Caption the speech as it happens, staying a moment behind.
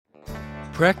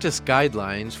Practice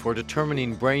guidelines for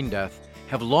determining brain death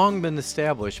have long been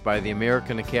established by the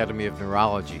American Academy of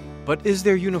Neurology. But is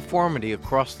there uniformity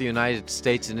across the United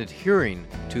States in adhering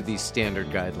to these standard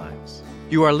guidelines?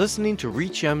 You are listening to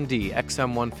ReachMD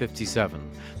XM157,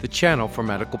 the channel for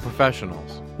medical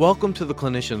professionals. Welcome to the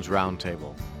Clinicians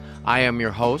Roundtable. I am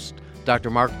your host, Dr.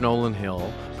 Mark Nolan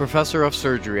Hill, professor of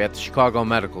surgery at the Chicago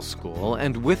Medical School,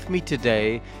 and with me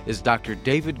today is Dr.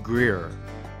 David Greer,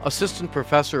 assistant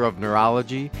professor of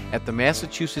neurology at the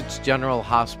Massachusetts General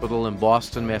Hospital in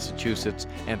Boston, Massachusetts,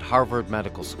 and Harvard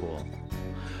Medical School.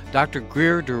 Dr.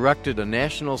 Greer directed a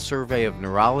national survey of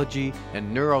neurology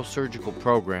and neurosurgical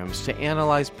programs to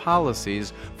analyze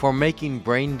policies for making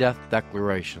brain death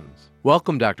declarations.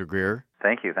 Welcome, Dr. Greer.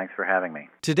 Thank you. Thanks for having me.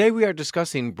 Today we are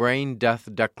discussing brain death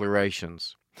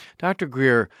declarations. Dr.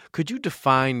 Greer, could you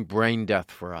define brain death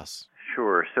for us?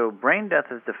 Sure. So brain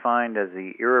death is defined as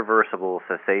the irreversible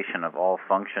cessation of all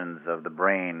functions of the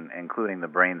brain, including the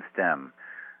brain stem.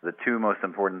 The two most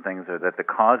important things are that the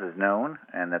cause is known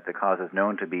and that the cause is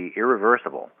known to be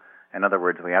irreversible. In other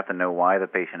words, we have to know why the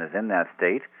patient is in that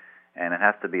state, and it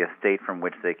has to be a state from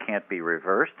which they can't be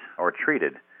reversed or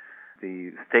treated.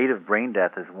 The state of brain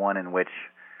death is one in which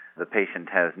the patient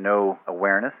has no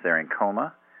awareness, they're in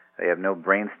coma, they have no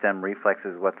brain stem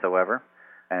reflexes whatsoever,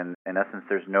 and in essence,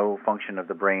 there's no function of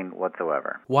the brain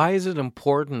whatsoever. Why is it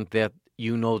important that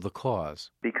you know the cause?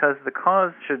 Because the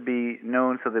cause should be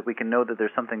known so that we can know that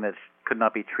there's something that could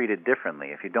not be treated differently.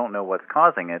 If you don't know what's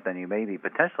causing it, then you may be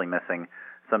potentially missing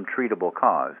some treatable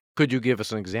cause. Could you give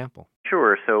us an example?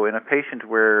 Sure. So in a patient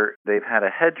where they've had a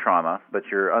head trauma, but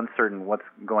you're uncertain what's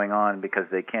going on because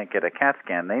they can't get a CAT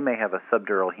scan, they may have a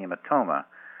subdural hematoma.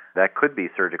 That could be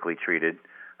surgically treated,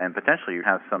 and potentially you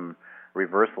have some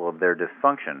reversal of their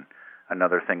dysfunction.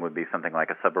 Another thing would be something like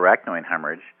a subarachnoid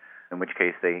hemorrhage, in which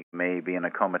case they may be in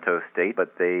a comatose state,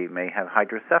 but they may have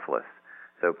hydrocephalus.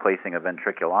 So placing a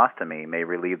ventriculostomy may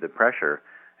relieve the pressure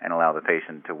and allow the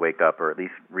patient to wake up or at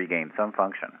least regain some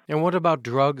function. And what about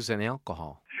drugs and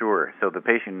alcohol? Sure. So the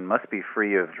patient must be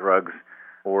free of drugs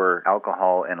or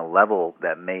alcohol in a level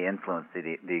that may influence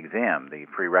the exam. The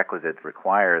prerequisites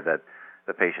require that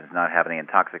the patients not have any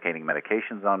intoxicating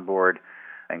medications on board,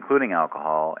 including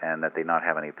alcohol, and that they not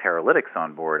have any paralytics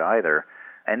on board either.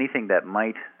 Anything that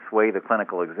might sway the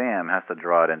clinical exam has to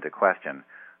draw it into question.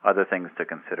 Other things to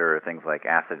consider are things like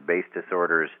acid-base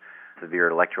disorders,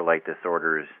 severe electrolyte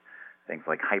disorders, things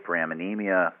like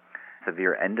hyperammonemia,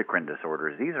 severe endocrine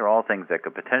disorders. These are all things that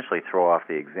could potentially throw off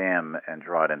the exam and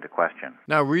draw it into question.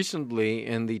 Now, recently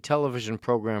in the television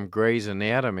program Grey's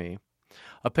Anatomy,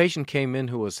 a patient came in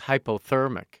who was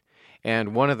hypothermic.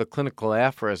 And one of the clinical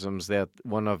aphorisms that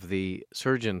one of the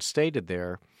surgeons stated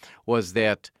there was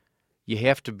that you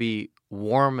have to be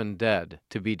warm and dead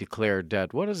to be declared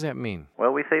dead. What does that mean?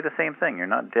 Well, we say the same thing. You're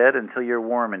not dead until you're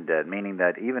warm and dead, meaning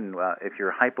that even if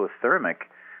you're hypothermic,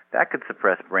 that could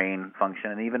suppress brain function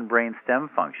and even brain stem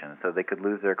function. So they could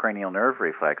lose their cranial nerve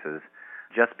reflexes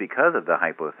just because of the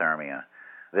hypothermia.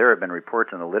 There have been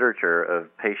reports in the literature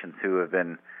of patients who have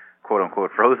been quote-unquote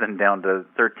frozen down to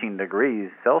 13 degrees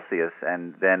Celsius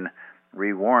and then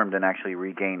rewarmed and actually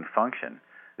regained function.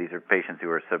 These are patients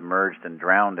who are submerged and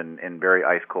drowned in very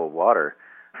ice-cold water,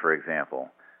 for example.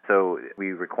 So we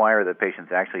require that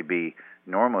patients actually be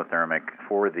normothermic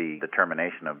for the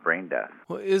determination of brain death.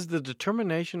 Well, is the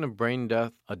determination of brain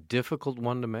death a difficult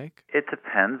one to make? It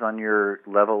depends on your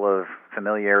level of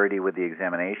familiarity with the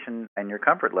examination and your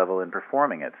comfort level in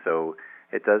performing it. So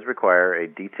it does require a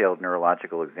detailed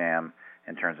neurological exam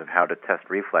in terms of how to test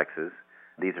reflexes.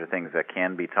 These are things that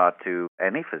can be taught to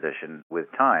any physician with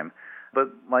time, but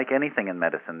like anything in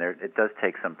medicine, it does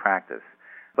take some practice.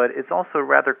 But it's also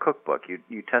rather cookbook.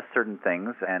 You test certain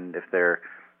things, and if they're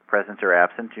present or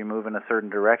absent, you move in a certain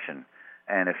direction.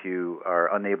 And if you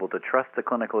are unable to trust the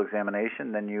clinical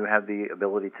examination, then you have the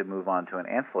ability to move on to an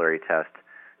ancillary test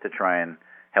to try and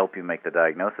help you make the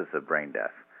diagnosis of brain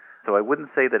death. So I wouldn't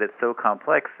say that it's so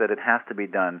complex that it has to be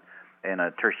done in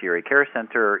a tertiary care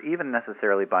center or even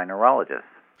necessarily by neurologists.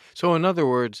 So in other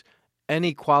words,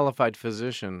 any qualified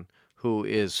physician who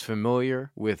is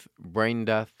familiar with brain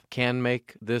death can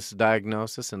make this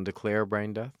diagnosis and declare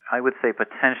brain death? I would say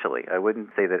potentially. I wouldn't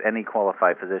say that any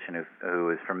qualified physician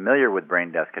who is familiar with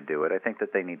brain death could do it. I think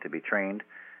that they need to be trained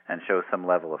and show some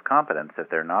level of competence if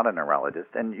they're not a neurologist.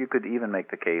 And you could even make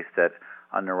the case that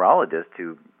a neurologist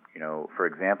who, for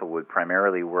example, would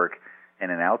primarily work in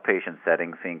an outpatient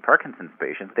setting seeing Parkinson's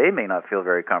patients, they may not feel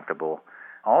very comfortable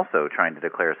also trying to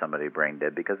declare somebody brain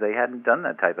dead because they hadn't done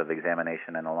that type of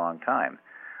examination in a long time.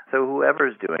 So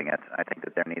whoever's doing it, I think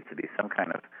that there needs to be some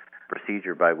kind of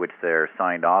procedure by which they're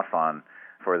signed off on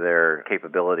for their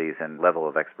capabilities and level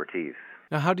of expertise.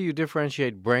 Now, how do you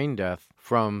differentiate brain death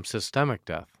from systemic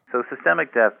death? So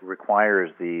systemic death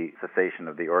requires the cessation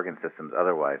of the organ systems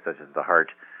otherwise, such as the heart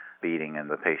beating and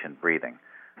the patient breathing.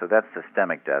 So that's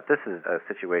systemic death. This is a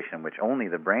situation in which only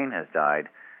the brain has died,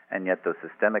 and yet those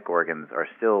systemic organs are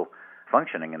still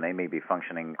functioning, and they may be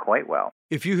functioning quite well.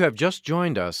 If you have just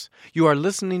joined us, you are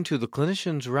listening to the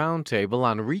Clinicians Roundtable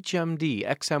on ReachMD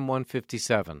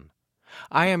XM157.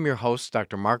 I am your host,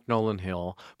 Dr. Mark Nolan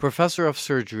Hill, professor of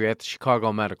surgery at the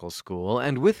Chicago Medical School,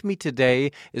 and with me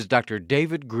today is Dr.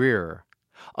 David Greer,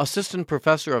 assistant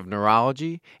professor of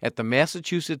neurology at the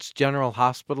Massachusetts General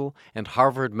Hospital and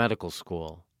Harvard Medical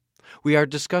School. We are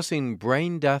discussing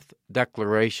brain death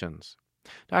declarations.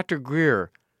 Dr.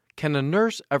 Greer, can a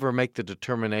nurse ever make the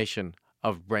determination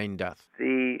of brain death?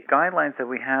 The guidelines that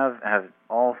we have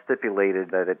all stipulated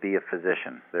that it be a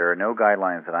physician. There are no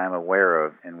guidelines that I'm aware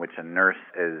of in which a nurse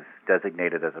is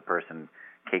designated as a person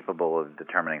capable of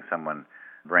determining someone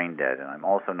brain dead. And I'm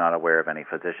also not aware of any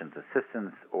physician's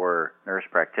assistants or nurse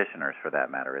practitioners for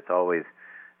that matter. It's always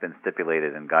been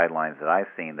stipulated in guidelines that I've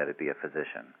seen that it be a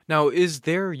physician. Now, is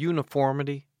there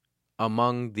uniformity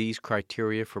among these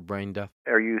criteria for brain death?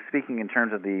 Are you speaking in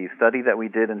terms of the study that we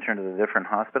did in terms of the different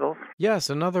hospitals? Yes.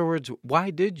 In other words, why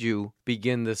did you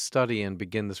begin this study and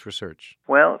begin this research?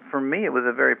 Well, for me, it was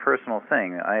a very personal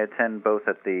thing. I attend both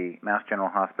at the Mass General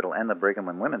Hospital and the Brigham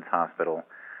and Women's Hospital,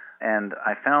 and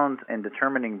I found in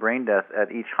determining brain death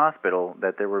at each hospital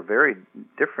that there were very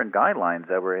different guidelines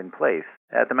that were in place.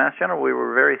 At the Mass General, we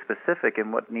were very specific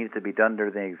in what needed to be done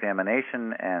during the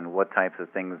examination and what types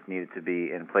of things needed to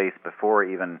be in place before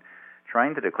even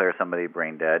trying to declare somebody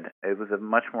brain dead. It was a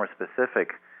much more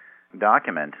specific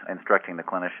document instructing the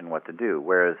clinician what to do,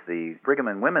 whereas the Brigham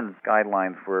and Women's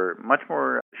guidelines were much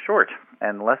more short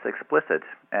and less explicit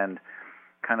and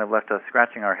kind of left us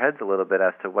scratching our heads a little bit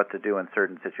as to what to do in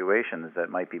certain situations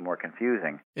that might be more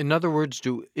confusing. In other words,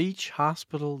 do each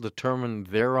hospital determine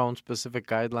their own specific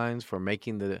guidelines for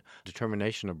making the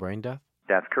determination of brain death?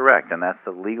 That's correct, and that's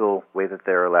the legal way that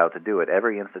they're allowed to do it.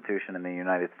 Every institution in the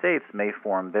United States may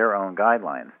form their own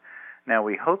guidelines. Now,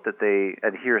 we hope that they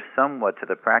adhere somewhat to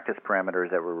the practice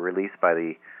parameters that were released by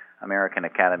the American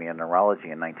Academy of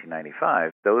Neurology in 1995.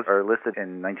 Those are listed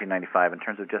in 1995 in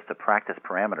terms of just a practice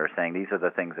parameter, saying these are the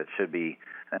things that should be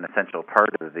an essential part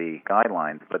of the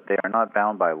guidelines, but they are not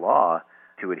bound by law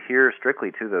to adhere strictly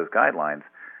to those guidelines.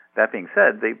 That being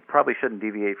said, they probably shouldn't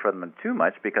deviate from them too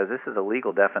much because this is a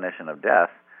legal definition of death.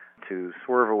 To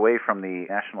swerve away from the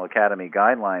National Academy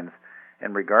guidelines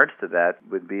in regards to that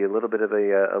would be a little bit of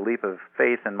a leap of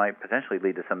faith and might potentially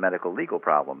lead to some medical legal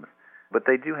problems. But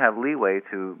they do have leeway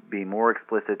to be more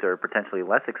explicit or potentially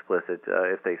less explicit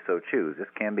if they so choose. This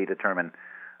can be determined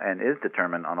and is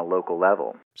determined on a local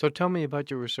level. So tell me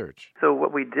about your research. So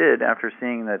what we did after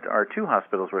seeing that our two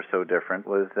hospitals were so different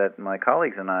was that my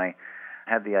colleagues and I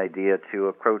had the idea to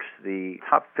approach the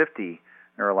top 50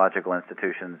 neurological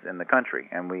institutions in the country.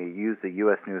 And we used the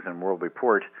U.S. News and World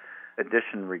Report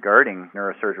edition regarding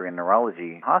neurosurgery and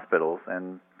neurology hospitals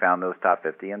and found those top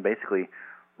 50 and basically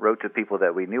wrote to people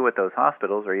that we knew at those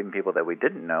hospitals or even people that we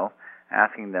didn't know,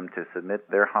 asking them to submit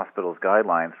their hospital's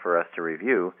guidelines for us to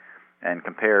review and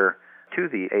compare to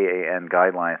the AAN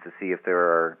guidelines to see if there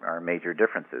are major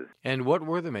differences. And what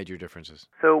were the major differences?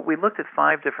 So we looked at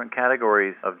 5 different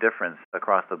categories of difference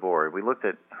across the board. We looked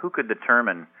at who could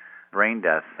determine brain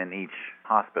death in each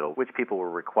hospital, which people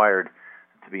were required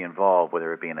to be involved,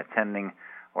 whether it be an attending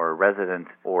or a resident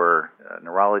or a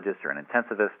neurologist or an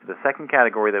intensivist. The second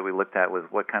category that we looked at was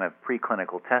what kind of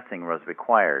preclinical testing was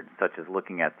required, such as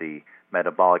looking at the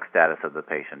metabolic status of the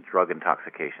patient, drug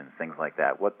intoxications, things like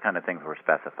that. What kind of things were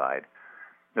specified?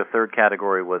 The third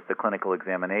category was the clinical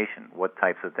examination. What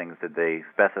types of things did they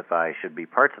specify should be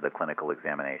parts of the clinical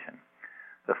examination?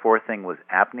 The fourth thing was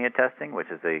apnea testing,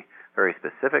 which is a very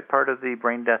specific part of the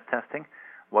brain death testing.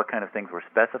 What kind of things were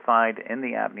specified in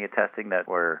the apnea testing that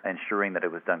were ensuring that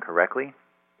it was done correctly?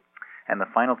 And the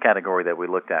final category that we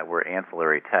looked at were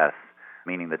ancillary tests,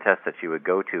 meaning the tests that you would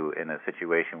go to in a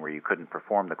situation where you couldn't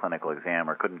perform the clinical exam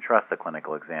or couldn't trust the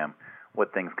clinical exam.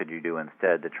 What things could you do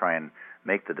instead to try and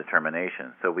make the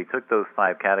determination? So we took those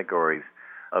 5 categories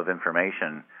of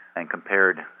information and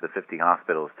compared the 50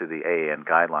 hospitals to the AAN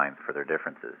guidelines for their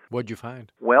differences. What'd you find?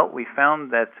 Well, we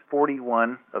found that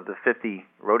 41 of the 50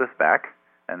 wrote us back,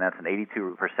 and that's an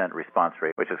 82% response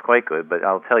rate, which is quite good. But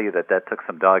I'll tell you that took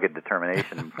some dogged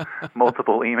determination,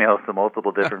 multiple emails to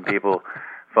multiple different people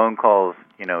phone calls,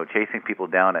 chasing people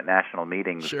down at national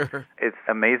meetings. Sure. It's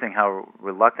amazing how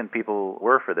reluctant people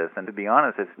were for this. And to be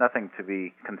honest, it's nothing to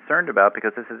be concerned about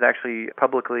because this is actually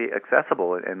publicly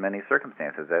accessible in many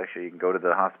circumstances. Actually, you can go to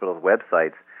the hospital's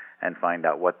websites and find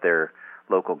out what their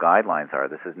local guidelines are.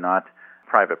 This is not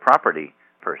private property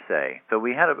per se. So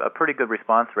we had a pretty good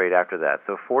response rate after that.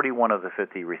 So 41 of the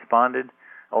 50 responded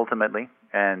ultimately,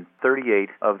 and 38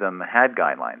 of them had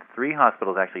guidelines. 3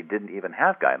 hospitals actually didn't even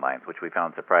have guidelines, which we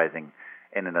found surprising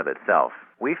in and of itself.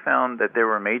 We found that there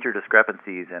were major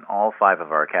discrepancies in all 5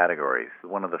 of our categories.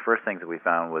 One of the first things that we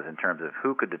found was in terms of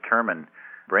who could determine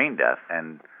brain death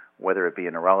and whether it be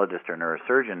a neurologist or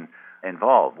neurosurgeon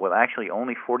involved. Well, actually,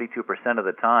 only 42% of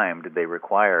the time did they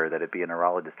require that it be a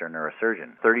neurologist or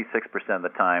neurosurgeon. 36% of the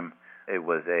time it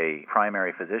was a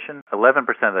primary physician.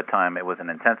 11% of the time it was an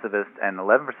intensivist, and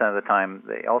 11% of the time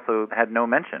they also had no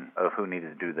mention of who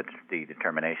needed to do the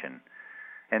determination.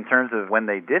 In terms of when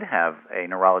they did have a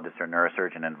neurologist or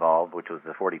neurosurgeon involved, which was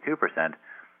the 42%,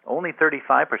 only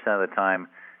 35% of the time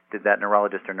did that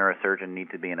neurologist or neurosurgeon need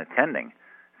to be an attending.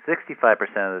 65%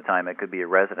 of the time it could be a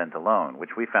resident alone,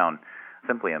 which we found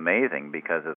simply amazing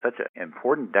because it's such an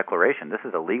important declaration. This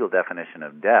is a legal definition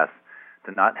of death.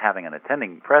 To not having an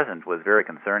attending present was very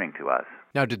concerning to us.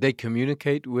 Now, did they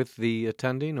communicate with the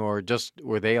attending, or just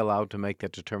were they allowed to make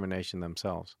that determination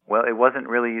themselves? Well, it wasn't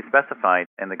really specified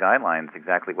in the guidelines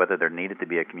exactly whether there needed to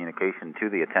be a communication to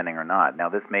the attending or not. Now,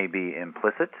 this may be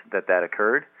implicit that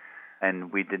occurred,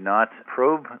 and we did not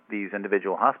probe these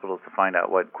individual hospitals to find out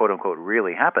what, quote-unquote,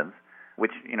 really happens,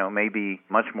 which, may be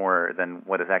much more than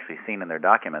what is actually seen in their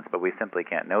documents, but we simply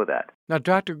can't know that. Now,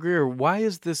 Dr. Greer, why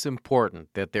is this important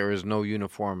that there is no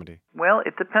uniformity? Well,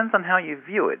 it depends on how you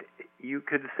view it. You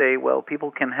could say, well,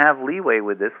 people can have leeway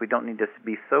with this. We don't need to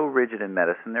be so rigid in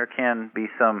medicine. There can be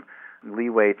some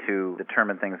leeway to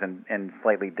determine things in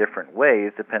slightly different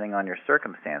ways depending on your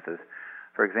circumstances.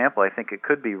 For example, I think it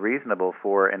could be reasonable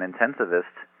for an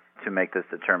intensivist to make this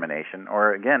determination,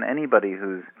 or again, anybody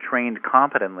who's trained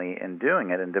competently in doing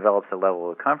it and develops a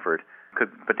level of comfort could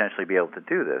potentially be able to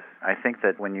do this. I think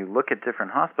that when you look at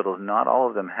different hospitals, not all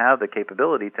of them have the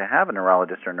capability to have a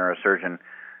neurologist or neurosurgeon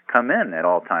come in at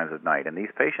all times of night. And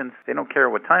these patients, they don't care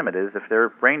what time it is. If they're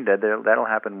brain dead, that'll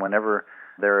happen whenever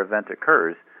their event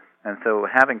occurs. And so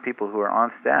having people who are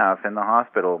on staff in the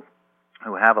hospital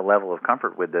who have a level of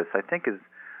comfort with this, I think is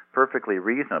perfectly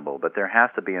reasonable, but there has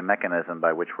to be a mechanism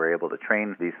by which we're able to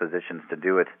train these physicians to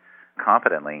do it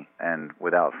competently and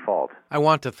without fault. I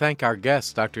want to thank our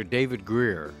guest, Dr. David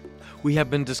Greer. We have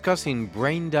been discussing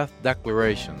brain death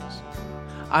declarations.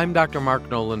 I'm Dr. Mark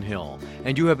Nolan Hill,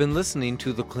 and you have been listening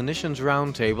to the Clinicians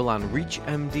Roundtable on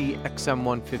ReachMD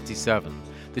XM157,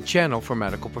 the channel for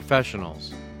medical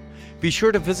professionals. Be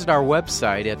sure to visit our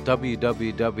website at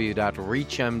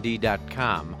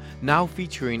www.reachmd.com, now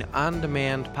featuring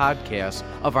on-demand podcasts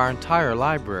of our entire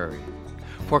library.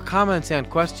 For comments and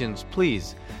questions,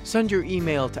 please send your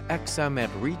email to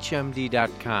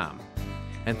xm@reachmd.com.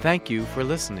 And thank you for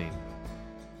listening.